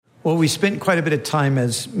Well, we spent quite a bit of time,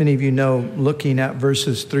 as many of you know, looking at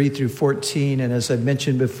verses 3 through 14. And as I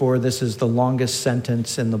mentioned before, this is the longest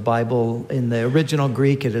sentence in the Bible. In the original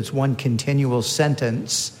Greek, it is one continual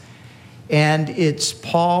sentence. And it's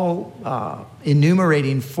Paul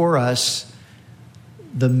enumerating for us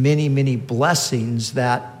the many, many blessings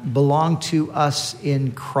that belong to us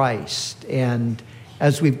in Christ. And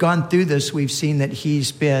as we've gone through this, we've seen that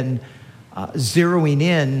he's been zeroing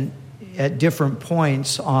in at different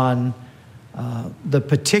points on the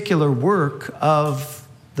particular work of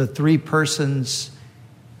the three persons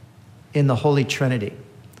in the Holy Trinity.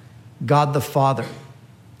 God the Father.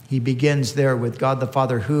 He begins there with God the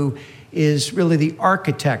Father, who is really the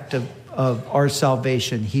architect of our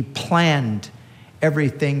salvation. He planned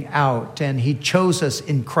everything out, and he chose us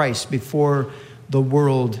in Christ before the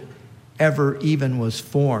world ever even was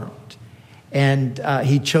formed. And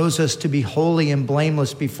he chose us to be holy and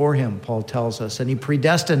blameless before him, Paul tells us. And he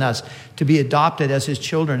predestined us to be adopted as his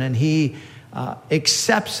children. And he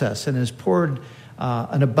accepts us and has poured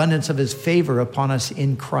an abundance of his favor upon us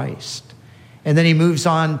in Christ. And then he moves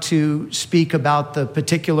on to speak about the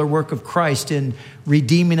particular work of Christ in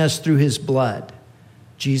redeeming us through his blood.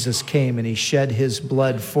 Jesus came and he shed his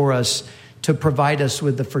blood for us to provide us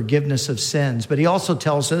with the forgiveness of sins. But he also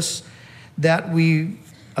tells us that we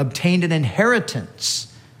obtained an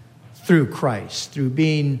inheritance through Christ. Through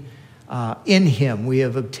being in him, we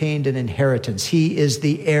have obtained an inheritance. He is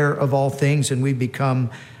the heir of all things, and we become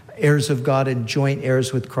heirs of God and joint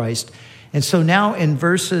heirs with Christ. And so now in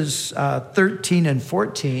verses 13 and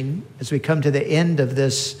 14, as we come to the end of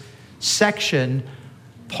this section,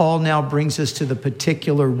 Paul now brings us to the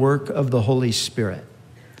particular work of the Holy Spirit.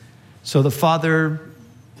 So the Father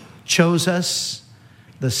chose us,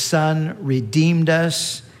 the Son redeemed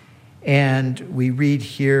us, and we read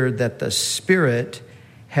here that the Spirit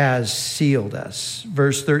has sealed us.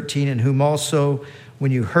 Verse 13, in whom also,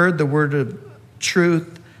 when you heard the word of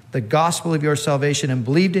truth, the gospel of your salvation, and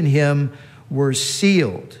believed in him, were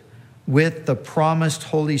sealed with the promised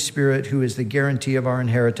Holy Spirit, who is the guarantee of our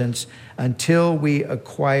inheritance, until we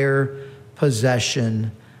acquire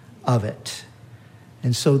possession of it.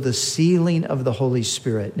 And so the sealing of the Holy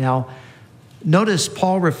Spirit. Now, notice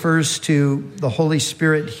Paul refers to the Holy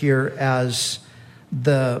Spirit here as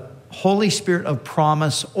the Holy Spirit of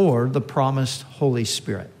promise, or the promised Holy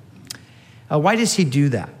Spirit. Why does he do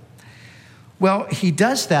that? Well, he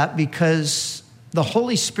does that because the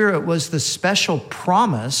Holy Spirit was the special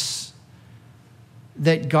promise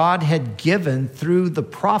that God had given through the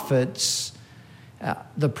prophets,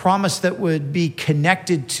 the promise that would be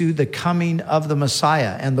connected to the coming of the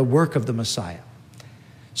Messiah and the work of the Messiah.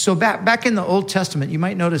 So back in the Old Testament, you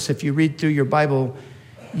might notice if you read through your Bible,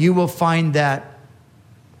 you will find that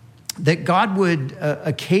God would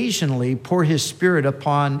occasionally pour his Spirit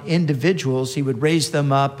upon individuals. He would raise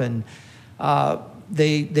them up, and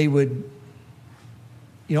they would,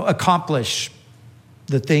 accomplish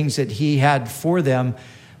the things that he had for them.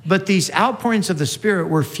 But these outpourings of the Spirit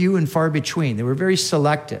were few and far between. They were very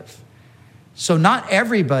selective. So not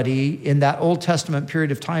everybody in that Old Testament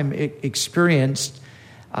period of time experienced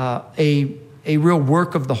a real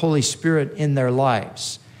work of the Holy Spirit in their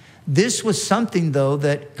lives. This was something, though,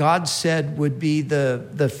 that God said would be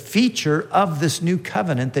the feature of this new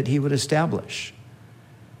covenant that he would establish.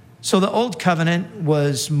 So the old covenant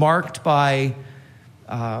was marked by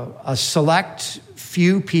a select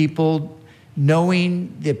few people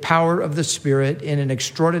knowing the power of the Spirit in an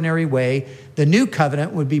extraordinary way. The new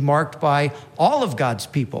covenant would be marked by all of God's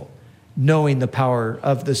people knowing the power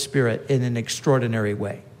of the Spirit in an extraordinary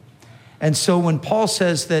way. And so when Paul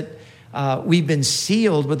says that we've been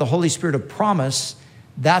sealed with the Holy Spirit of promise,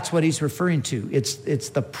 that's what he's referring to. It's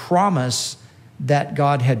the promise that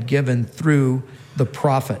God had given through the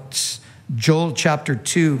prophets. Joel chapter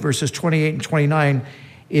 2, verses 28 and 29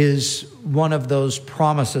 is one of those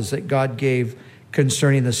promises that God gave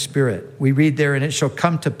concerning the Spirit. We read there, and it shall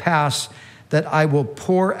come to pass that I will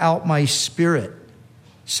pour out my Spirit,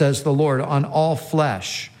 says the Lord, on all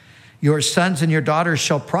flesh. Your sons and your daughters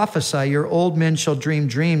shall prophesy. Your old men shall dream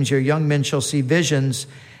dreams. Your young men shall see visions.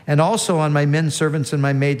 And also on my men servants and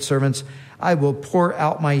my maid servants, I will pour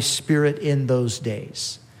out my Spirit in those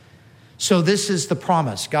days. So this is the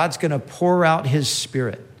promise. God's going to pour out his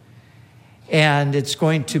Spirit. And it's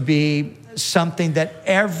going to be something that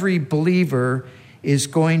every believer is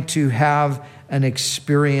going to have an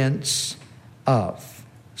experience of.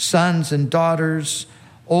 Sons and daughters,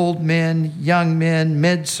 old men, young men,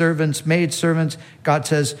 maidservants. God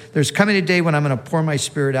says, there's coming a day when I'm going to pour my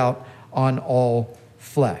Spirit out on all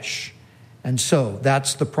flesh. And so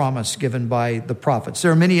that's the promise given by the prophets.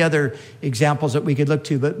 There are many other examples that we could look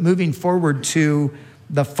to, but moving forward to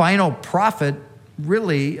the final prophet,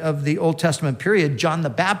 really, of the Old Testament period, John the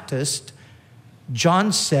Baptist,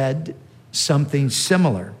 John said something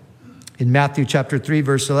similar. In Matthew chapter 3,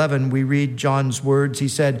 verse 11, we read John's words. He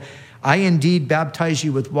said, I indeed baptize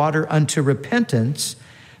you with water unto repentance,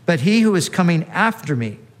 but he who is coming after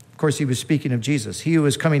me, of course he was speaking of Jesus, he who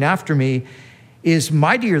is coming after me is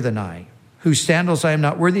mightier than I, whose sandals I am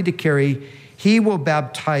not worthy to carry. He will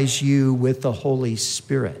baptize you with the Holy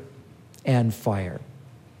Spirit and fire.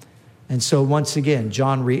 And so once again,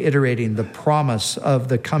 John reiterating the promise of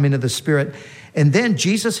the coming of the Spirit. And then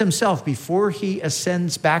Jesus himself, before he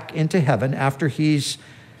ascends back into heaven, after he's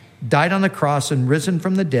died on the cross and risen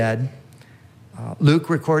from the dead, Luke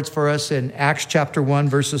records for us in Acts chapter 1,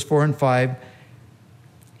 verses 4 and 5,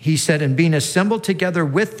 he said, and being assembled together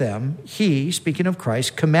with them, he, speaking of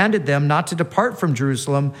Christ, commanded them not to depart from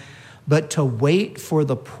Jerusalem, but to wait for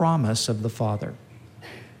the promise of the Father.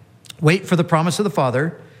 Wait for the promise of the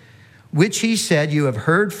Father, which he said, you have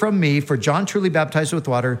heard from me, for John truly baptized with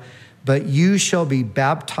water, but you shall be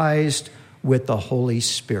baptized with the Holy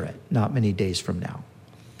Spirit not many days from now.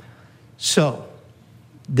 So,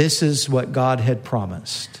 this is what God had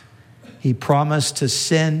promised. He promised to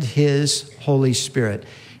send his Holy Spirit.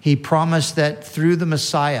 He promised that through the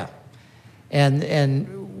Messiah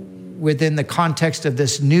and within the context of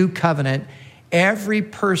this new covenant, every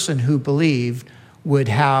person who believed would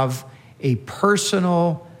have a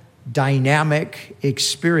personal, dynamic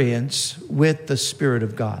experience with the Spirit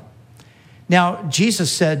of God. Now,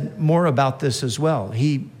 Jesus said more about this as well.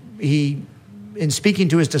 He in speaking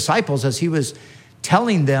to his disciples, as he was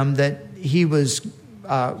telling them that he was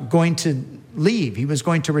going to leave, he was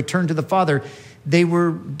going to return to the Father, they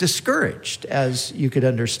were discouraged, as you could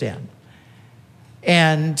understand.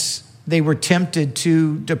 And they were tempted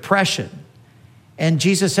to depression. And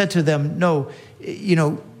Jesus said to them, no,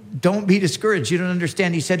 don't be discouraged. You don't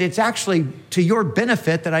understand. He said, it's actually to your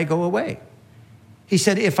benefit that I go away. He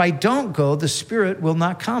said, if I don't go, the Spirit will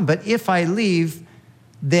not come. But if I leave,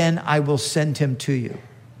 then I will send him to you.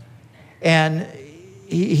 And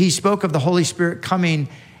he spoke of the Holy Spirit coming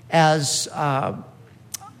as a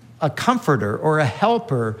comforter or a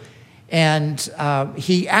helper. And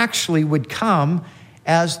he actually would come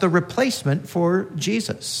as the replacement for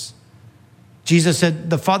Jesus. Jesus said,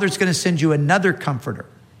 the Father's going to send you another comforter.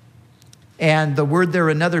 And the word there,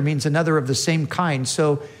 another, means another of the same kind.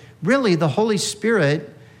 So really, the Holy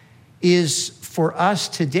Spirit is for us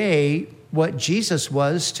today what Jesus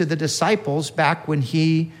was to the disciples back when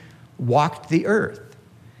he walked the earth.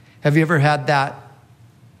 Have you ever had that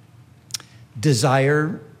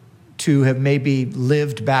desire to have maybe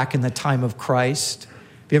lived back in the time of Christ?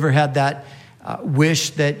 Have you ever had that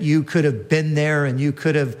wish that you could have been there and you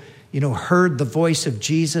could have heard the voice of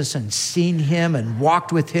Jesus and seen him and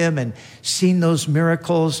walked with him and seen those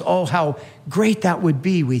miracles? Oh, how great that would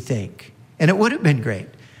be, we think. And it would have been great.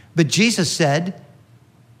 But Jesus said,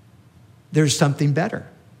 there's something better.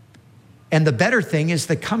 And the better thing is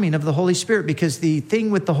the coming of the Holy Spirit, because the thing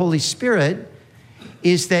with the Holy Spirit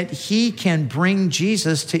is that he can bring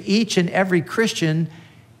Jesus to each and every Christian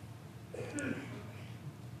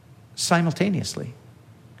simultaneously.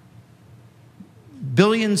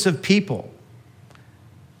 Billions of people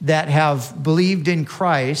that have believed in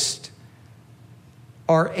Christ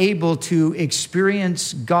are able to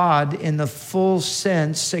experience God in the full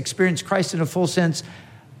sense, experience Christ in a full sense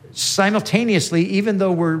simultaneously, even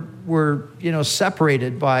though we're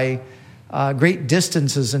separated by great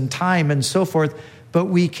distances and time and so forth, but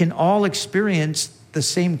we can all experience the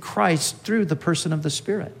same Christ through the person of the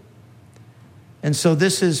Spirit. And so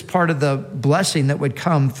this is part of the blessing that would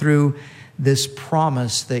come through this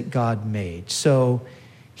promise that God made. So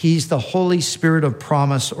he's the Holy Spirit of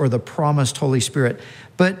promise, or the promised Holy Spirit.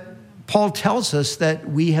 But Paul tells us that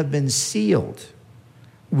we have been sealed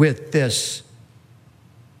with this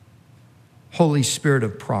Holy Spirit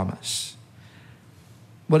of promise.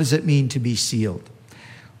 What does it mean to be sealed?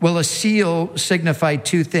 Well, a seal signified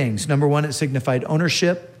two things. Number one, it signified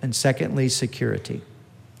ownership, and secondly, security.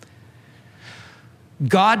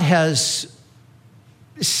 God has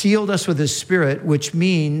sealed us with his Spirit, which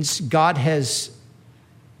means God has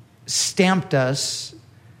stamped us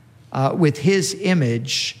with his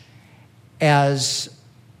image as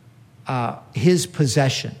his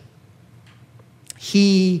possession.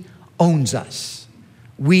 He owns us.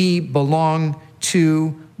 We belong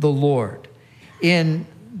to the Lord. In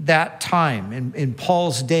that time, in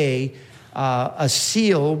Paul's day, a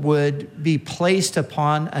seal would be placed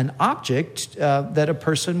upon an object that a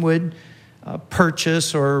person would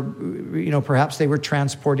purchase, or perhaps they were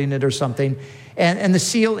transporting it or something. And the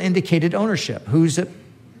seal indicated ownership, who's it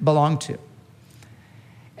belonged to.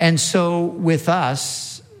 And so with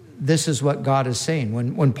us, this is what God is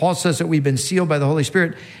saying. When Paul says that we've been sealed by the Holy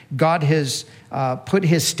Spirit, God has put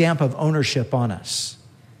his stamp of ownership on us.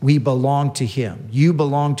 We belong to him. You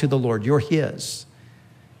belong to the Lord. You're his.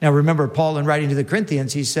 Now remember, Paul, in writing to the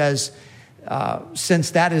Corinthians, he says, since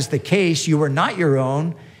that is the case, you are not your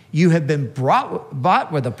own. You have been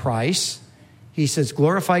bought with a price. He says,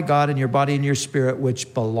 glorify God in your body and your spirit,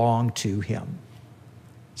 which belong to him.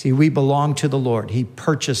 See, we belong to the Lord. He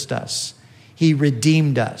purchased us. He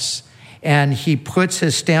redeemed us. And he puts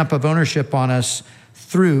his stamp of ownership on us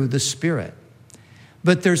through the Spirit.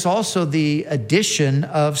 But there's also the addition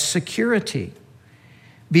of security.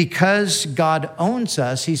 Because God owns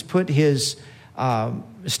us, he's put his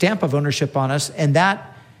stamp of ownership on us, and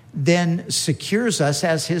that then secures us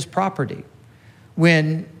as his property.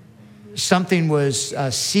 When something was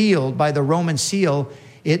sealed by the Roman seal,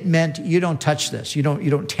 it meant you don't touch this. You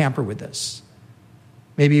don't tamper with this.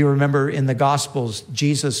 Maybe you remember in the Gospels,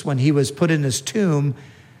 Jesus, when he was put in his tomb,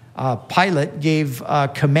 Pilate gave a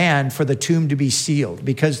command for the tomb to be sealed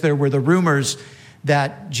because there were the rumors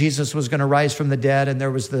that Jesus was going to rise from the dead, and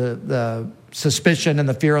there was the suspicion and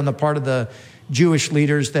the fear on the part of the Jewish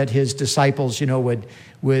leaders that his disciples,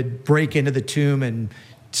 would break into the tomb and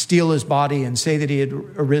steal his body and say that he had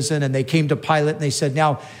arisen. And they came to Pilate and they said,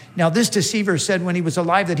 now this deceiver said when he was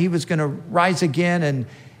alive that he was going to rise again, and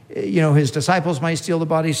his disciples might steal the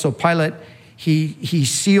body. So Pilate, he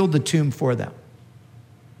sealed the tomb for them.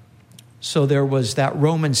 So there was that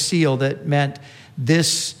Roman seal that meant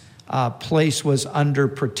this place was under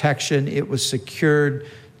protection. It was secured.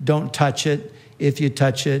 Don't touch it. If you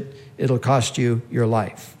touch it, it'll cost you your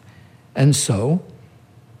life. And so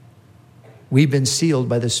we've been sealed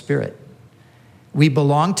by the Spirit. We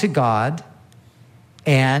belong to God,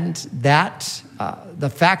 and that the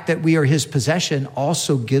fact that we are his possession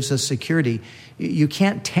also gives us security. You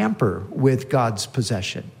can't tamper with God's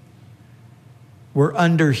possession. We're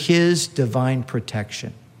under his divine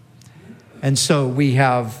protection. And so we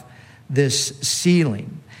have this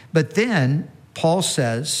sealing. But then Paul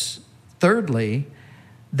says, thirdly,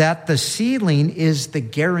 that the sealing is the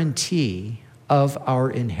guarantee of our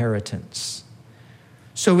inheritance.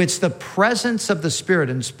 So it's the presence of the Spirit,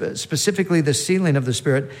 and specifically the sealing of the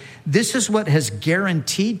Spirit. This is what has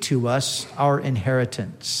guaranteed to us our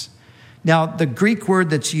inheritance. Now, the Greek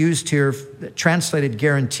word that's used here, translated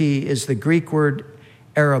guarantee, is the Greek word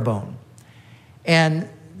arabon. And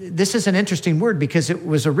this is an interesting word because it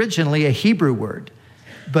was originally a Hebrew word,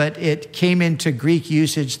 but it came into Greek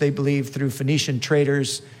usage, they believe, through Phoenician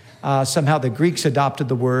traders. Somehow the Greeks adopted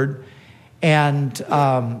the word. And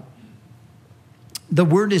the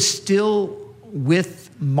word is still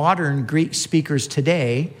with modern Greek speakers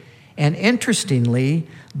today. And interestingly,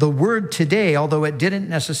 the word today, although it didn't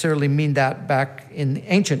necessarily mean that back in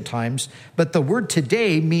ancient times, but the word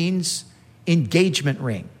today means engagement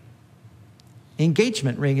ring.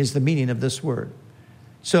 Engagement ring is the meaning of this word.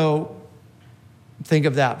 So think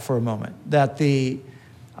of that for a moment, that the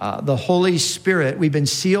Holy Spirit, we've been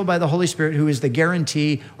sealed by the Holy Spirit, who is the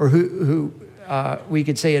guarantee, or who we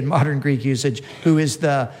could say in modern Greek usage, who is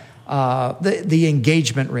the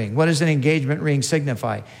engagement ring. What does an engagement ring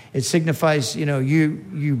signify? It signifies,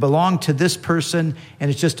 you belong to this person, and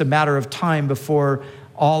it's just a matter of time before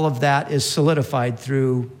all of that is solidified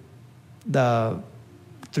through the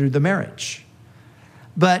marriage.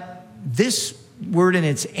 But this word in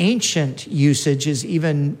its ancient usage is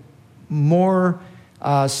even more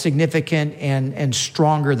significant and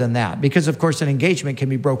stronger than that. Because, of course, an engagement can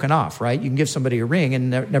be broken off, right? You can give somebody a ring and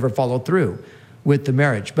never follow through with the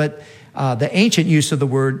marriage. But the ancient use of the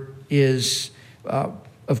word is,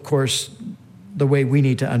 of course, the way we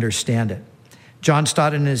need to understand it. John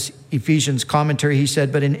Stott, in his Ephesians commentary, he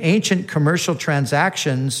said, but in ancient commercial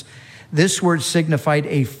transactions, this word signified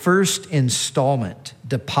a first installment,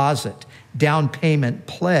 deposit, down payment,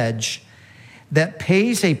 pledge that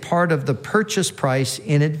pays a part of the purchase price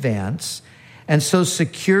in advance and so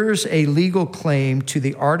secures a legal claim to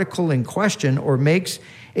the article in question or makes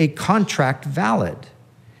a contract valid.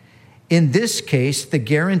 In this case, the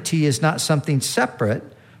guarantee is not something separate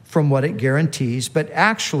from what it guarantees, but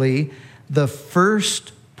actually the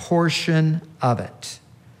first portion of it.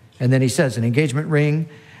 And then he says an engagement ring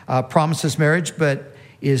promises marriage, but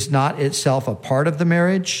is not itself a part of the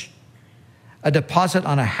marriage. A deposit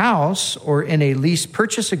on a house or in a lease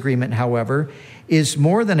purchase agreement, however, is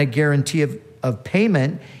more than a guarantee of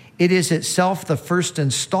payment. It is itself the first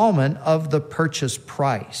installment of the purchase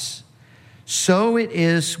price. So it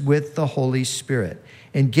is with the Holy Spirit.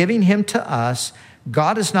 In giving him to us,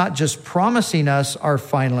 God is not just promising us our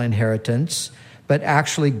final inheritance, but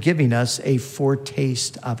actually giving us a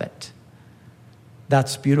foretaste of it.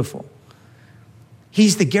 That's beautiful.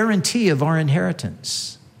 He's the guarantee of our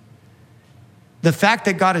inheritance. The fact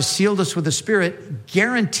that God has sealed us with the Spirit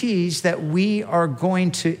guarantees that we are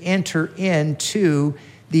going to enter into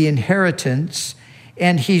the inheritance,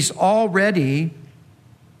 and he's already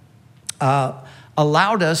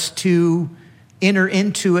allowed us to enter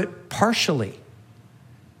into it partially.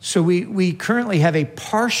 So we currently have a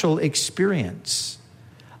partial experience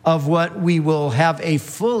of what we will have a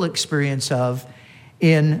full experience of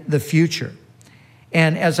in the future.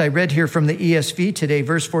 And as I read here from the ESV today,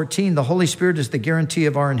 verse 14, the Holy Spirit is the guarantee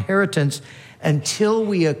of our inheritance until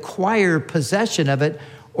we acquire possession of it.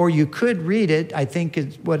 Or you could read it, I think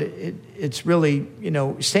it's really,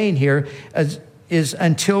 saying here is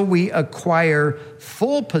until we acquire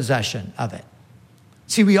full possession of it.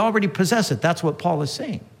 See, we already possess it. That's what Paul is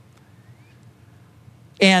saying.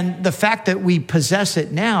 And the fact that we possess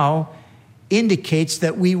it now indicates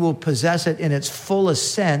that we will possess it in its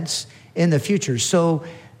fullest sense in the future. So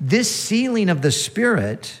this sealing of the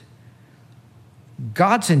Spirit,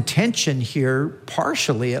 God's intention here,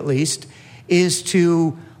 partially at least, is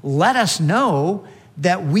to let us know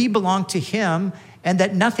that we belong to him and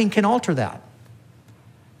that nothing can alter that.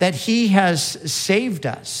 That he has saved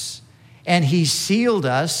us and he sealed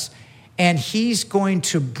us and he's going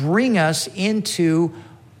to bring us into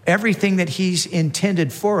everything that he's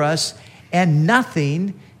intended for us, and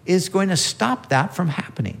nothing is going to stop that from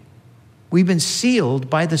happening. We've been sealed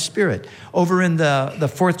by the Spirit. Over in the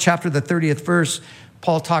 4th chapter, the 30th verse,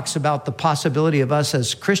 Paul talks about the possibility of us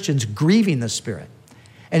as Christians grieving the Spirit.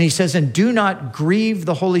 And he says, and do not grieve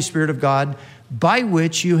the Holy Spirit of God, by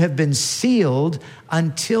which you have been sealed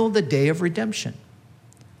until the day of redemption.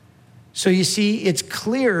 So you see, it's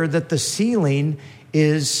clear that the sealing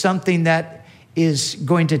is something that is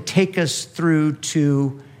going to take us through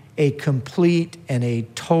to a complete and a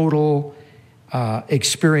total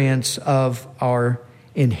experience of our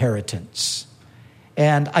inheritance.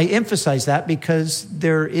 And I emphasize that because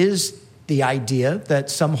there is the idea that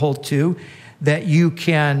some hold to that you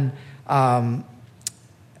can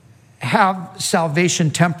have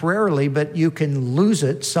salvation temporarily, but you can lose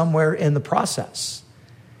it somewhere in the process.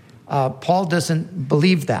 Paul doesn't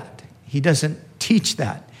believe that. He doesn't teach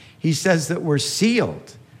that. He says that we're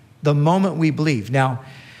sealed the moment we believe. Now,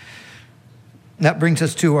 that brings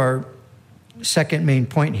us to our second main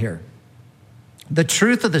point here. The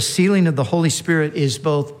truth of the sealing of the Holy Spirit is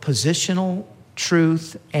both positional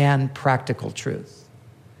truth and practical truth.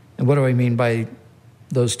 And what do I mean by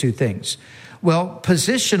those two things? Well,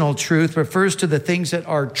 positional truth refers to the things that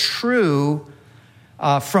are true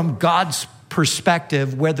from God's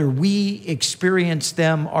perspective, whether we experience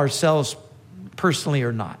them ourselves personally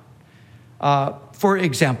or not. For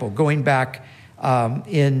example, going back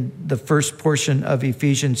in the first portion of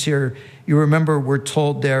Ephesians here, you remember we're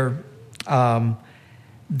told there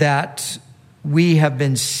that we have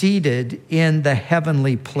been seated in the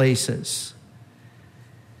heavenly places.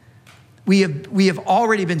 We have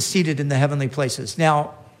already been seated in the heavenly places.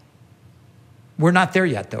 Now, we're not there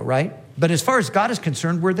yet though, right? But as far as God is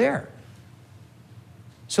concerned, we're there.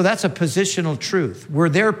 So that's a positional truth. We're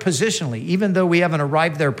there positionally. Even though we haven't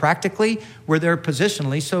arrived there practically, we're there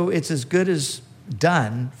positionally. So it's as good as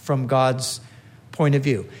done from God's point of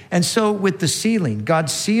view. And so with the sealing, God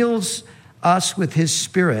seals us with his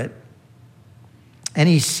Spirit, and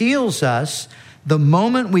he seals us the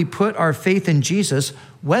moment we put our faith in Jesus,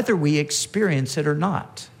 whether we experience it or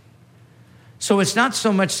not. So it's not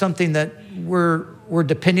so much something that we're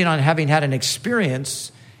depending on having had an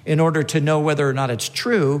experience in order to know whether or not it's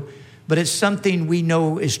true, but it's something we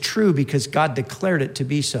know is true because God declared it to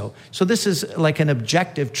be so. So this is like an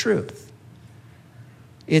objective truth.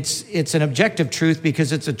 It's an objective truth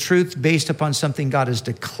because it's a truth based upon something God has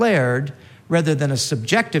declared rather than a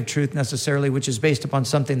subjective truth necessarily, which is based upon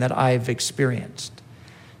something that I've experienced.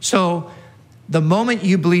 So the moment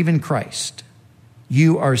you believe in Christ,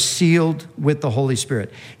 you are sealed with the Holy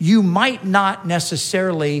Spirit. You might not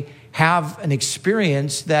necessarily have an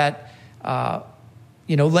experience that,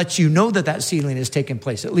 lets you know that sealing has taken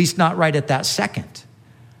place, at least not right at that second.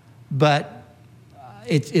 But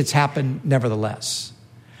it's happened nevertheless.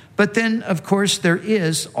 But then, of course, there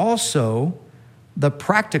is also the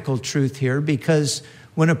practical truth here, because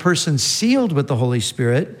when a person's sealed with the Holy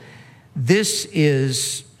Spirit, this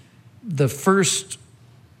is the first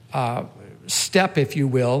step, if you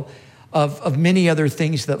will, of many other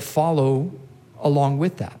things that follow along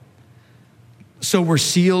with that. So we're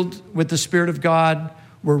sealed with the Spirit of God.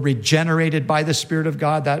 We're regenerated by the Spirit of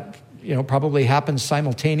God. That, probably happens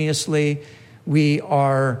simultaneously. We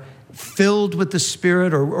are filled with the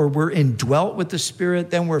Spirit, or we're indwelt with the Spirit.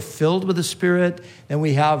 Then we're filled with the Spirit. Then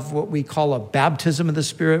we have what we call a baptism of the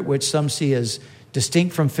Spirit, which some see as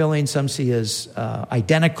distinct from filling, some see as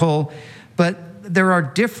identical. But there are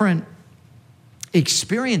different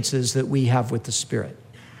experiences that we have with the Spirit.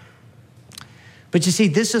 But you see,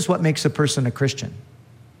 this is what makes a person a Christian: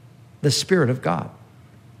 the Spirit of God.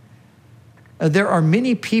 There are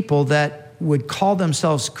many people that would call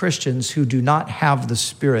themselves Christians who do not have the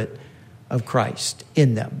Spirit of Christ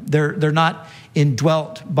in them. They're not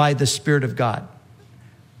indwelt by the Spirit of God.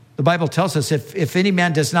 The Bible tells us if any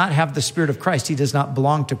man does not have the Spirit of Christ, he does not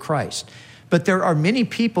belong to Christ. But there are many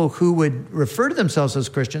people who would refer to themselves as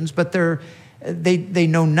Christians, but they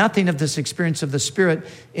know nothing of this experience of the Spirit.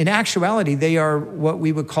 In actuality, they are what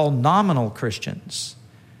we would call nominal Christians.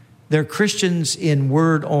 They're Christians in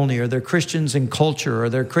word only, or they're Christians in culture, or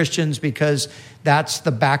they're Christians because that's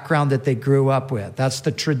the background that they grew up with. That's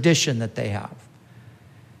the tradition that they have.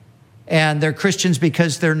 And they're Christians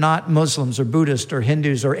because they're not Muslims or Buddhists or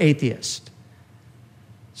Hindus or atheists.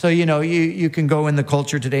 So, you can go in the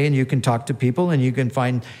culture today and you can talk to people and you can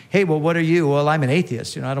find, hey, well, what are you? Well, I'm an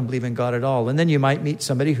atheist. I don't believe in God at all. And then you might meet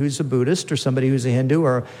somebody who's a Buddhist or somebody who's a Hindu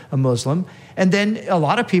or a Muslim. And then a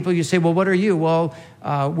lot of people, you say, well, what are you? Well,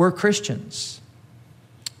 we're Christians.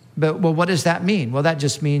 But, well, what does that mean? Well, that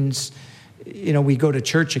just means, we go to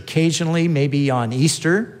church occasionally, maybe on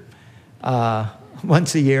Easter,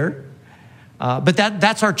 once a year. But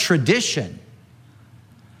that's our tradition.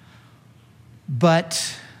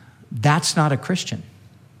 But that's not a Christian.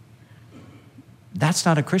 That's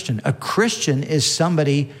not a Christian. A Christian is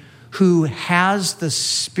somebody who has the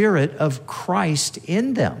Spirit of Christ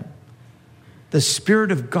in them. The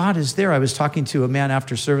Spirit of God is there. I was talking to a man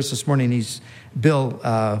after service this morning. He's Bill.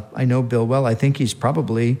 I know Bill well. I think he's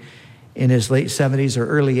probably in his late 70s or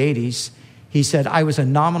early 80s. He said, I was a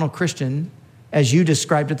nominal Christian, as you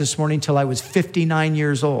described it this morning, till I was 59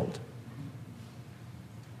 years old.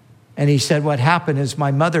 And he said, what happened is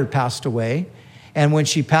my mother passed away. And when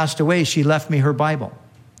she passed away, she left me her Bible.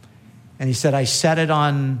 And he said, I set it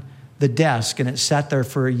on the desk and it sat there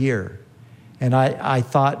for a year. And I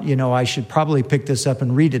thought, I should probably pick this up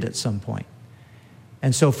and read it at some point.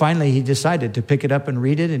 And so finally he decided to pick it up and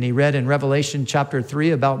read it. And he read in Revelation chapter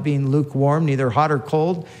 3 about being lukewarm, neither hot or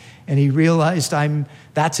cold. And he realized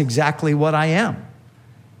that's exactly what I am.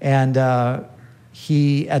 And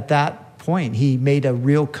he, at that point, he made a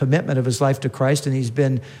real commitment of his life to Christ, and he's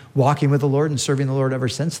been walking with the Lord and serving the Lord ever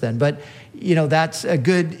since then. But, that's a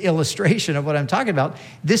good illustration of what I'm talking about.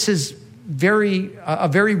 This is a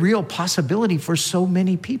very real possibility for so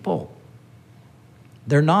many people.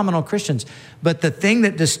 They're nominal Christians. But the thing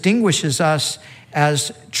that distinguishes us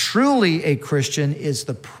as truly a Christian is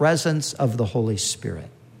the presence of the Holy Spirit.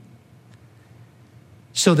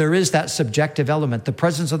 So there is that subjective element, the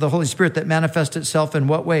presence of the Holy Spirit that manifests itself in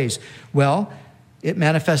what ways? Well, it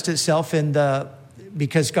manifests itself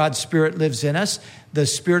because God's Spirit lives in us, the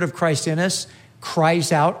Spirit of Christ in us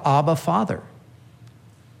cries out, Abba, Father.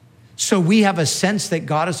 So we have a sense that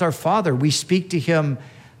God is our Father. We speak to him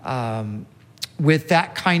with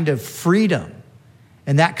that kind of freedom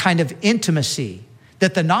and that kind of intimacy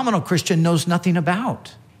that the nominal Christian knows nothing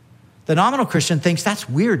about. The nominal Christian thinks, that's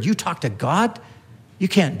weird. You talk to God? You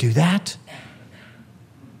can't do that.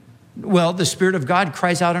 Well, the Spirit of God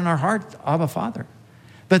cries out in our heart, Abba, Father.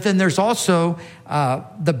 But then there's also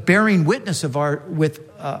the bearing witness with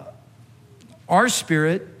our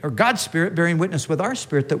spirit, or God's Spirit bearing witness with our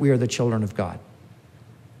spirit that we are the children of God.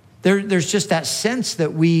 There's just that sense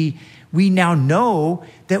that we now know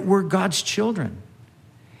that we're God's children.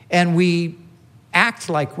 And we act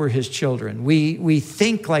like we're his children. We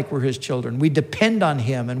think like we're his children. We depend on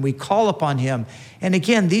him and we call upon him. And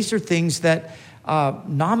again, these are things that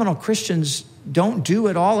nominal Christians don't do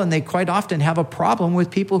at all, and they quite often have a problem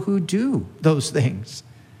with people who do those things.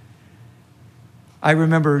 I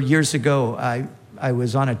remember years ago, I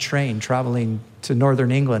was on a train traveling to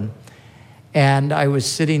northern England, and I was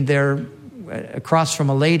sitting there across from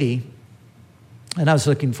a lady, and I was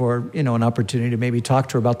looking for, an opportunity to maybe talk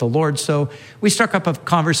to her about the Lord. So we struck up a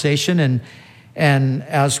conversation, and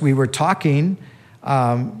as we were talking,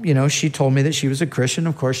 she told me that she was a Christian.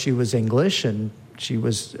 Of course, she was English, and she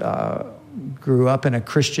grew up in a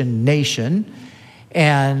Christian nation.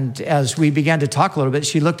 And as we began to talk a little bit,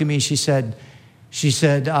 she looked at me and she said,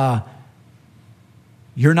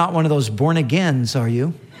 you're not one of those born agains, are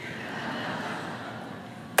you?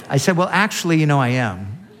 I said, well, actually, I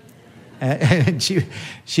am. And she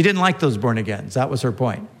didn't like those born agains. That was her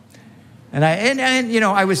point. And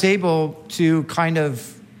I was able to kind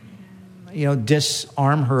of,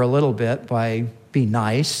 disarm her a little bit by being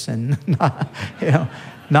nice and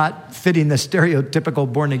not fitting the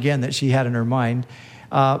stereotypical born again that she had in her mind.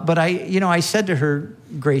 But I said to her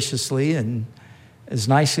graciously and as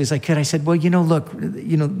nicely as I could, I said, well, look,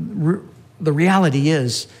 the reality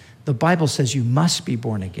is the Bible says you must be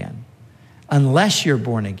born again unless you're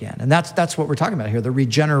born again. And that's what we're talking about here, the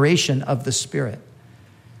regeneration of the Spirit.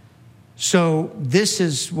 So this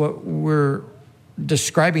is what we're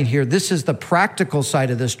describing here. This is the practical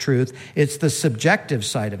side of this truth. It's the subjective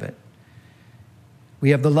side of it.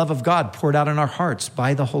 We have the love of God poured out in our hearts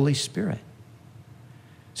by the Holy Spirit.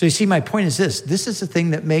 So you see, my point is this. This is the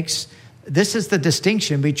thing this is the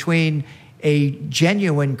distinction between a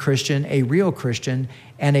genuine Christian, a real Christian,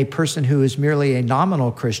 and a person who is merely a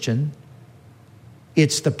nominal Christian.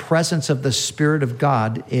 It's the presence of the Spirit of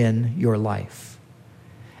God in your life.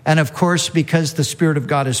 And of course, because the Spirit of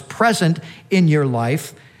God is present in your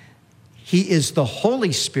life, He is the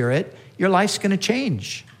Holy Spirit, your life's going to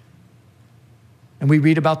change. And we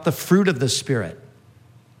read about the fruit of the Spirit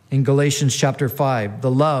in Galatians chapter 5, the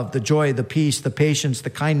love, the joy, the peace, the patience, the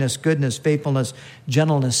kindness, goodness, faithfulness,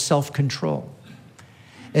 gentleness, self-control.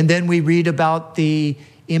 And then we read about the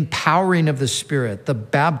empowering of the Spirit, the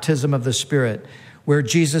baptism of the Spirit, where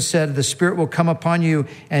Jesus said, the Spirit will come upon you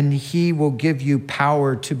and He will give you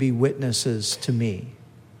power to be witnesses to me.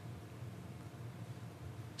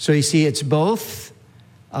 So you see, it's both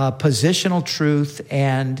positional truth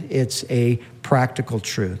and it's a practical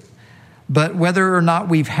truth. But whether or not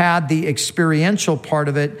we've had the experiential part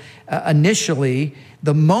of it initially,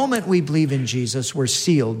 the moment we believe in Jesus, we're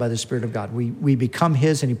sealed by the Spirit of God. We become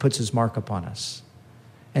His and He puts His mark upon us.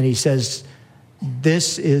 And He says,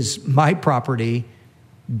 this is my property.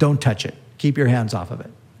 Don't touch it. Keep your hands off of it.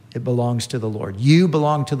 It belongs to the Lord. You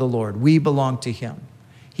belong to the Lord. We belong to Him.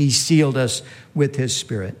 He sealed us with His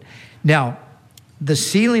Spirit. Now, the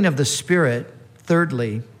sealing of the Spirit,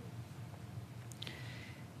 thirdly,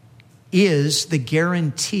 is the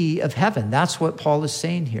guarantee of heaven. That's what Paul is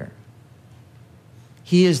saying here.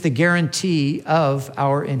 He is the guarantee of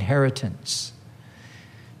our inheritance.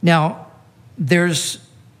 Now, there's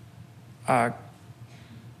a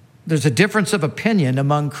difference of opinion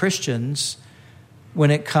among Christians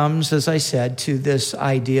when it comes, as I said, to this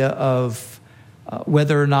idea of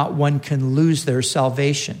whether or not one can lose their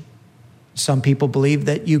salvation. Some people believe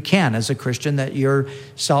that you can, as a Christian, that your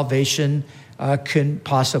salvation can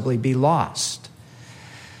possibly be lost.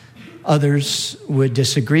 Others would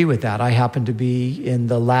disagree with that. I happen to be in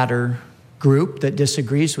the latter group that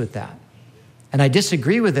disagrees with that. And I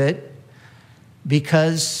disagree with it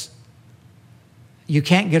because you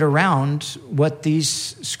can't get around what these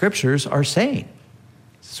scriptures are saying.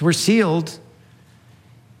 So we're sealed,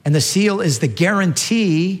 and the seal is the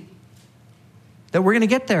guarantee that we're going to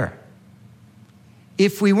get there.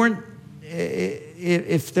 If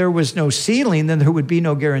there was no sealing, then there would be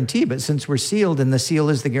no guarantee. But since we're sealed and the seal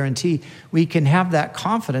is the guarantee, we can have that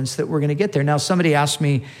confidence that we're going to get there. Now, somebody asked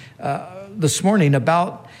me this morning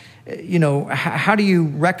about, how do you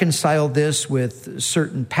reconcile this with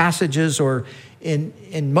certain passages? Or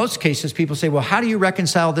in most cases, people say, well, how do you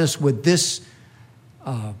reconcile this with this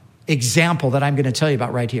example that I'm going to tell you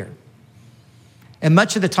about right here? And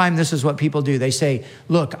much of the time, this is what people do. They say,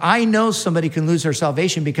 look, I know somebody can lose their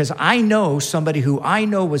salvation because I know somebody who I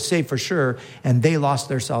know was saved for sure, and they lost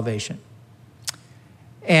their salvation.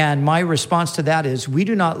 And my response to that is, we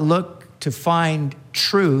do not look to find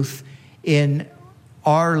truth in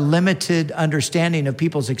our limited understanding of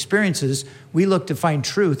people's experiences. We look to find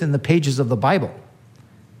truth in the pages of the Bible.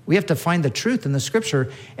 We have to find the truth in the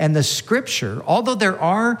Scripture. And the Scripture, although there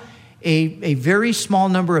are a very small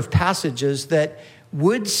number of passages that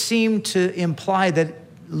would seem to imply that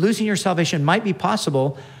losing your salvation might be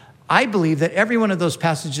possible, I believe that every one of those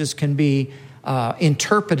passages can be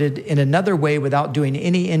interpreted in another way without doing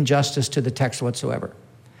any injustice to the text whatsoever.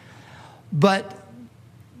 But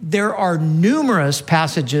there are numerous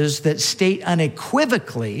passages that state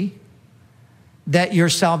unequivocally that your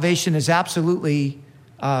salvation is absolutely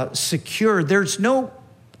secure. There's no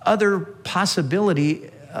other possibility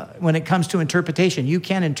when it comes to interpretation. You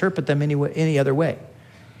can't interpret them any other way.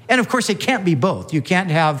 And of course, it can't be both. You can't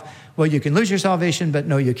have, well, you can lose your salvation, but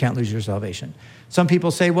no, you can't lose your salvation. Some people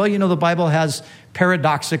say, well, the Bible has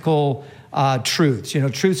paradoxical truths,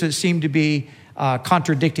 truths that seem to be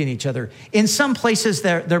contradicting each other. In some places,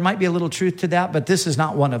 there might be a little truth to that, but this is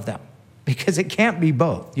not one of them, because it can't be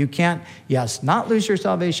both. You can't, yes, not lose your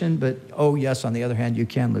salvation, but, oh, yes, on the other hand, you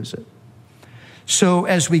can lose it. So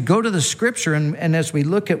as we go to the scripture and as we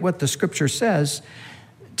look at what the scripture says,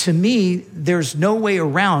 to me, there's no way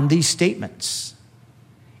around these statements.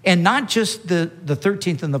 And not just the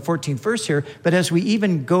 13th and the 14th verse here, but as we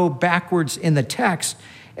even go backwards in the text,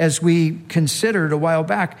 as we considered a while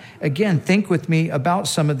back, again, think with me about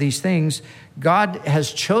some of these things. God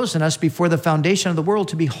has chosen us before the foundation of the world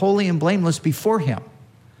to be holy and blameless before him.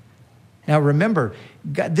 Now remember,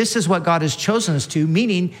 God, this is what God has chosen us to,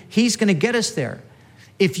 meaning he's going to get us there.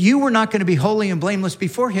 If you were not going to be holy and blameless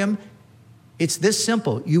before him, it's this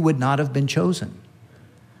simple: you would not have been chosen.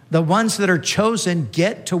 The ones that are chosen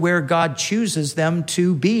get to where God chooses them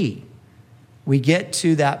to be. We get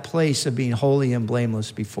to that place of being holy and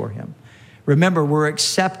blameless before him. Remember, we're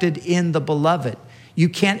accepted in the beloved. You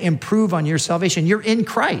can't improve on your salvation. You're in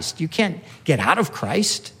Christ. You can't get out of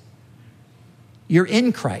Christ. You're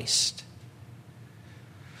in Christ.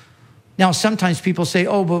 Now, sometimes people say,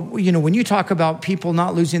 oh, but when you talk about people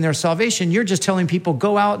not losing their salvation, you're just telling people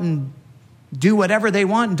go out and do whatever they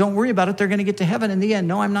want and don't worry about it. They're going to get to heaven in the end.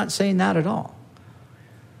 No, I'm not saying that at all.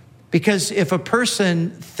 Because if a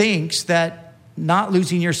person thinks that not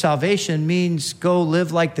losing your salvation means go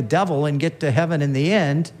live like the devil and get to heaven in the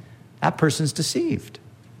end, that person's deceived.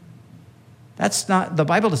 That's not, the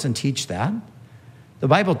Bible doesn't teach that. The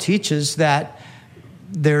Bible teaches that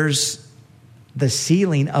there's the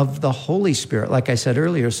sealing of the Holy Spirit, like I said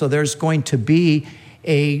earlier. So there's going to be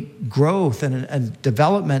a growth and a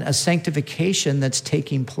development, a sanctification that's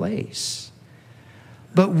taking place.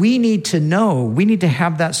 But we need to know, we need to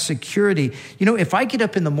have that security. If I get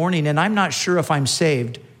up in the morning and I'm not sure if I'm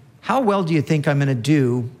saved, how well do you think I'm going to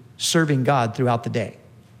do serving God throughout the day?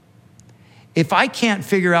 If I can't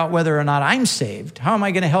figure out whether or not I'm saved, how am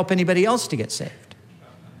I going to help anybody else to get saved?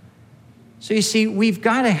 So you see, we've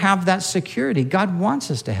got to have that security. God wants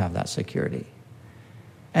us to have that security.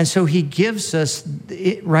 And so he gives us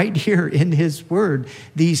right here in his word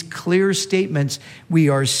these clear statements. We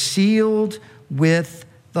are sealed with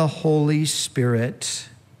the Holy Spirit,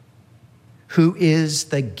 who is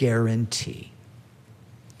the guarantee.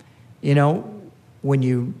 When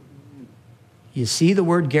you see the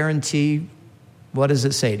word guarantee, what does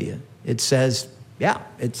it say to you? It says, yeah,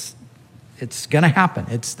 it's going to happen.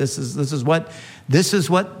 This is what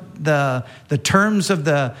the terms of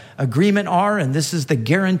the agreement are, and this is the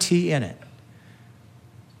guarantee in it.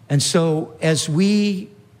 And so as we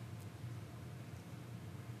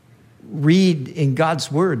read in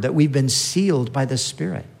God's word that we've been sealed by the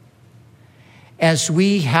Spirit, as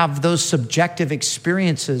we have those subjective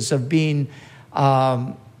experiences of being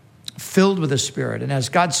filled with the Spirit, and as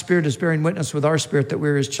God's Spirit is bearing witness with our spirit that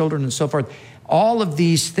we're his children and so forth, all of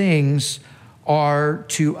these things are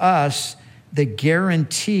to us the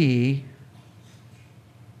guarantee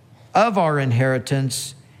of our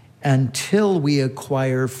inheritance until we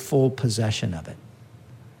acquire full possession of it.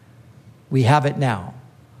 We have it now,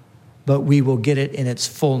 but we will get it in its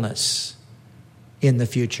fullness in the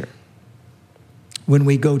future when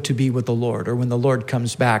we go to be with the Lord, or when the Lord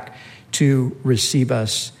comes back to receive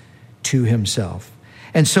us to himself.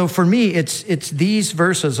 And so for me, it's these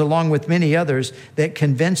verses, along with many others, that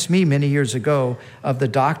convinced me many years ago of the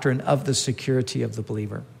doctrine of the security of the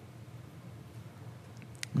believer.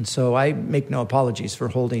 And so I make no apologies for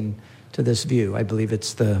holding to this view. I believe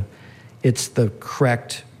it's the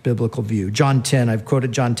correct biblical view. John 10, I've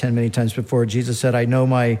quoted John 10 many times before. Jesus said, I know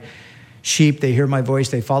my sheep, they hear my voice,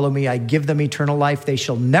 they follow me. I give them eternal life. They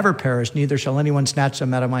shall never perish, neither shall anyone snatch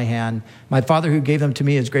them out of my hand. My Father who gave them to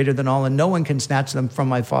me is greater than all, and no one can snatch them from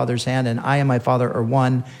my Father's hand, and I and my Father are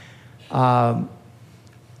one.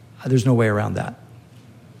 There's no way around that.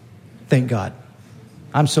 Thank God.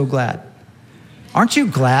 I'm so glad. Aren't you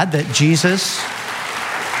glad that Jesus...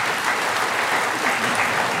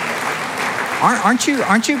 Aren't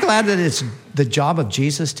you glad that it's the job of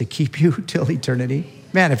Jesus to keep you till eternity?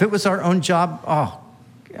 Man, if it was our own job,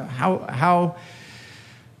 how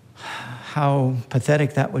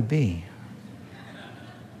pathetic that would be.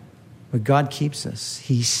 But God keeps us.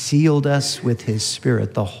 He sealed us with his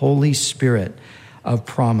Spirit, the Holy Spirit of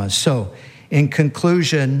promise. So, in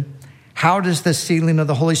conclusion, how does the sealing of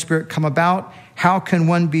the Holy Spirit come about? How can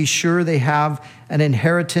one be sure they have an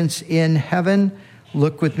inheritance in heaven?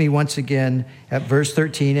 Look with me once again at verse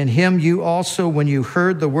 13. In him you also, when you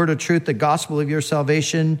heard the word of truth, the gospel of your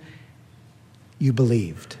salvation, you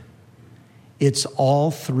believed. It's all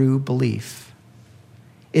through belief.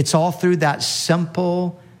 It's all through that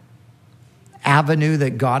simple avenue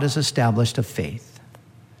that God has established of faith.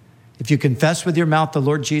 If you confess with your mouth the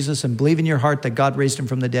Lord Jesus and believe in your heart that God raised him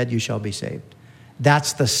from the dead, you shall be saved.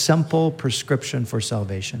 That's the simple prescription for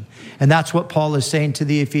salvation. And that's what Paul is saying to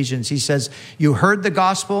the Ephesians. He says, you heard the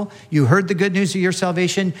gospel, you heard the good news of your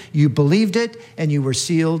salvation, you believed it, and you were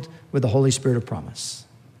sealed with the Holy Spirit of promise.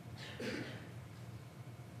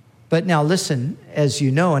 But now listen, as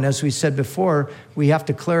you know, and as we said before, we have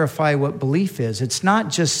to clarify what belief is. It's not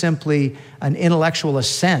just simply an intellectual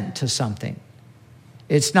assent to something.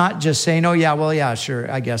 It's not just saying, oh, yeah, well, yeah,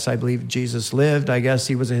 sure, I guess I believe Jesus lived. I guess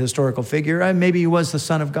he was a historical figure. Maybe he was the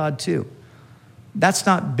Son of God too. That's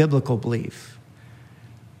not biblical belief.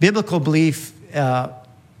 Biblical belief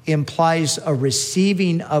implies a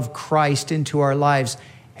receiving of Christ into our lives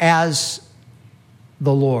as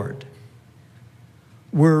the Lord.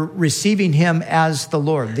 We're receiving him as the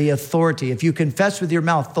Lord, the authority. If you confess with your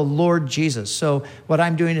mouth the Lord Jesus. So what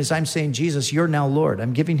I'm doing is I'm saying, Jesus, you're now Lord.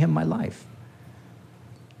 I'm giving him my life.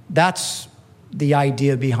 That's the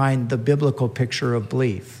idea behind the biblical picture of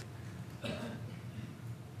belief.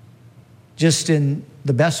 Just in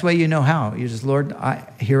the best way you know how. You just, Lord,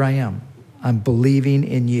 here I am. I'm believing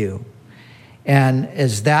in you. And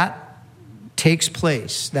as that takes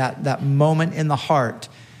place, that moment in the heart,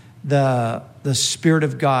 the Spirit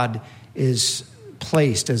of God is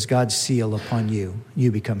placed as God's seal upon you.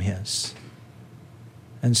 You become his.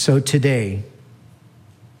 And so today,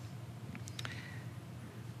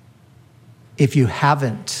 if you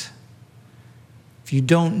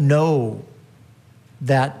don't know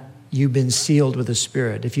that you've been sealed with the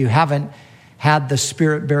Spirit, if you haven't had the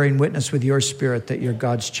Spirit bearing witness with your spirit that you're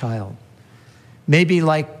God's child, maybe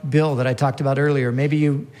like Bill that I talked about earlier, maybe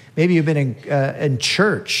you've been in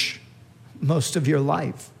church most of your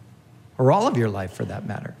life, or all of your life for that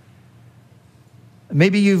matter.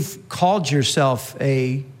 Maybe you've called yourself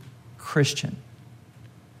a Christian.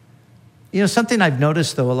 You know, something I've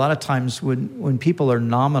noticed, though, a lot of times when people are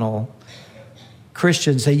nominal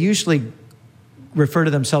Christians, they usually refer to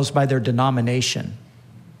themselves by their denomination.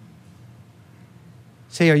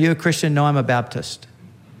 Say, are you a Christian? No, I'm a Baptist.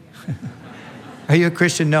 Are you a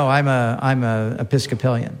Christian? No, I'm a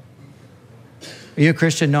Episcopalian. Are you a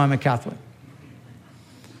Christian? No, I'm a Catholic.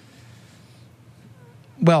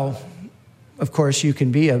 Well, of course, you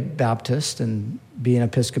can be a Baptist and be an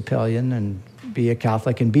Episcopalian and be a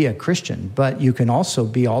Catholic and be a Christian, but you can also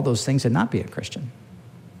be all those things and not be a Christian.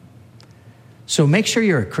 So make sure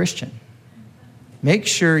you're a Christian. Make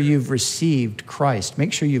sure you've received Christ.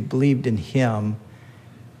 Make sure you've believed in him,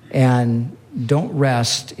 and don't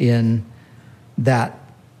rest in that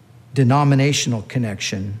denominational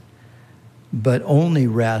connection, but only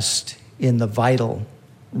rest in the vital,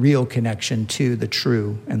 real connection to the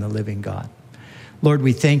true and the living God. Lord,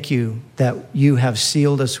 we thank you that you have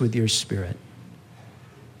sealed us with your Spirit.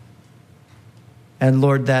 And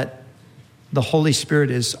Lord, that the Holy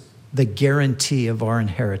Spirit is the guarantee of our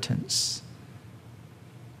inheritance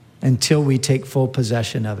until we take full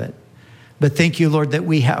possession of it. But thank you, Lord, that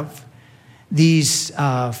we have these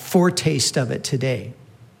foretaste of it today,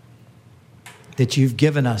 that you've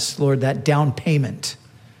given us, Lord, that down payment.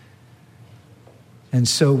 And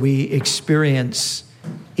so we experience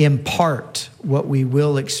in part what we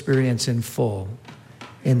will experience in full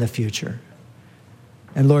in the future.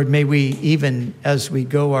 And Lord, may we, even as we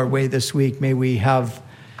go our way this week, may we have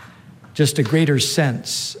just a greater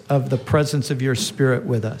sense of the presence of your Spirit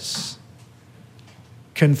with us,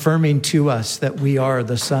 confirming to us that we are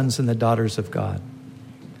the sons and the daughters of God.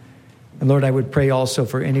 And Lord, I would pray also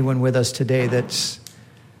for anyone with us today that's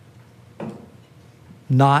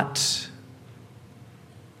not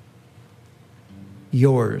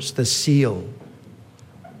yours. The seal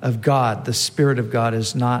of God, the Spirit of God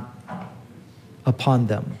is not upon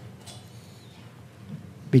them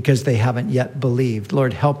because they haven't yet believed.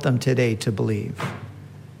 Lord, help them today to believe.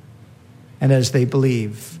 And as they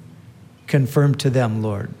believe, confirm to them,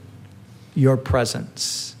 Lord, your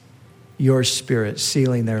presence, your Spirit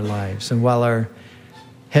sealing their lives. And while our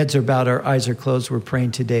heads are bowed, our eyes are closed, we're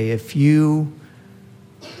praying today. If you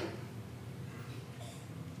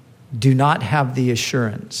do not have the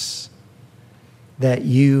assurance that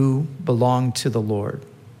you belong to the Lord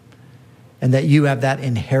and that you have that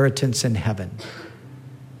inheritance in heaven,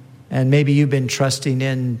 and maybe you've been trusting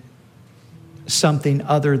in something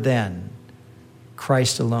other than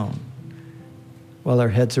Christ alone, while our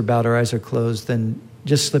heads are bowed, our eyes are closed, then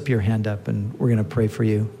just slip your hand up and we're going to pray for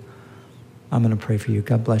you. I'm going to pray for you.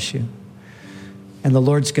 God bless you. And the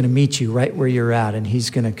Lord's going to meet you right where you're at, and he's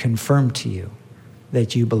going to confirm to you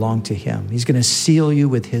that you belong to him. He's going to seal you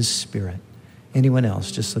with his Spirit. Anyone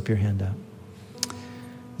else, just slip your hand up.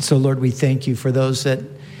 So, Lord, we thank you for those that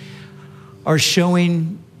are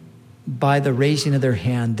showing by the raising of their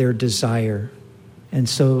hand their desire. And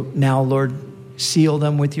so now, Lord, Seal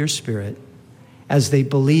them with your Spirit. As they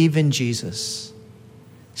believe in Jesus,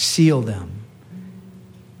 seal them.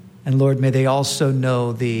 And Lord, may they also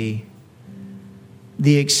know the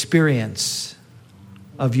experience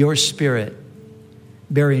of your Spirit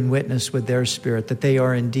bearing witness with their spirit that they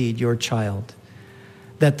are indeed your child.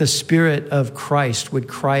 That the Spirit of Christ would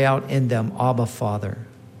cry out in them, Abba, Father.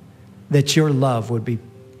 That your love would be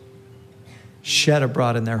shed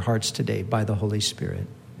abroad in their hearts today by the Holy Spirit.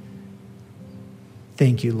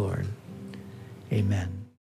 Thank you, Lord. Amen.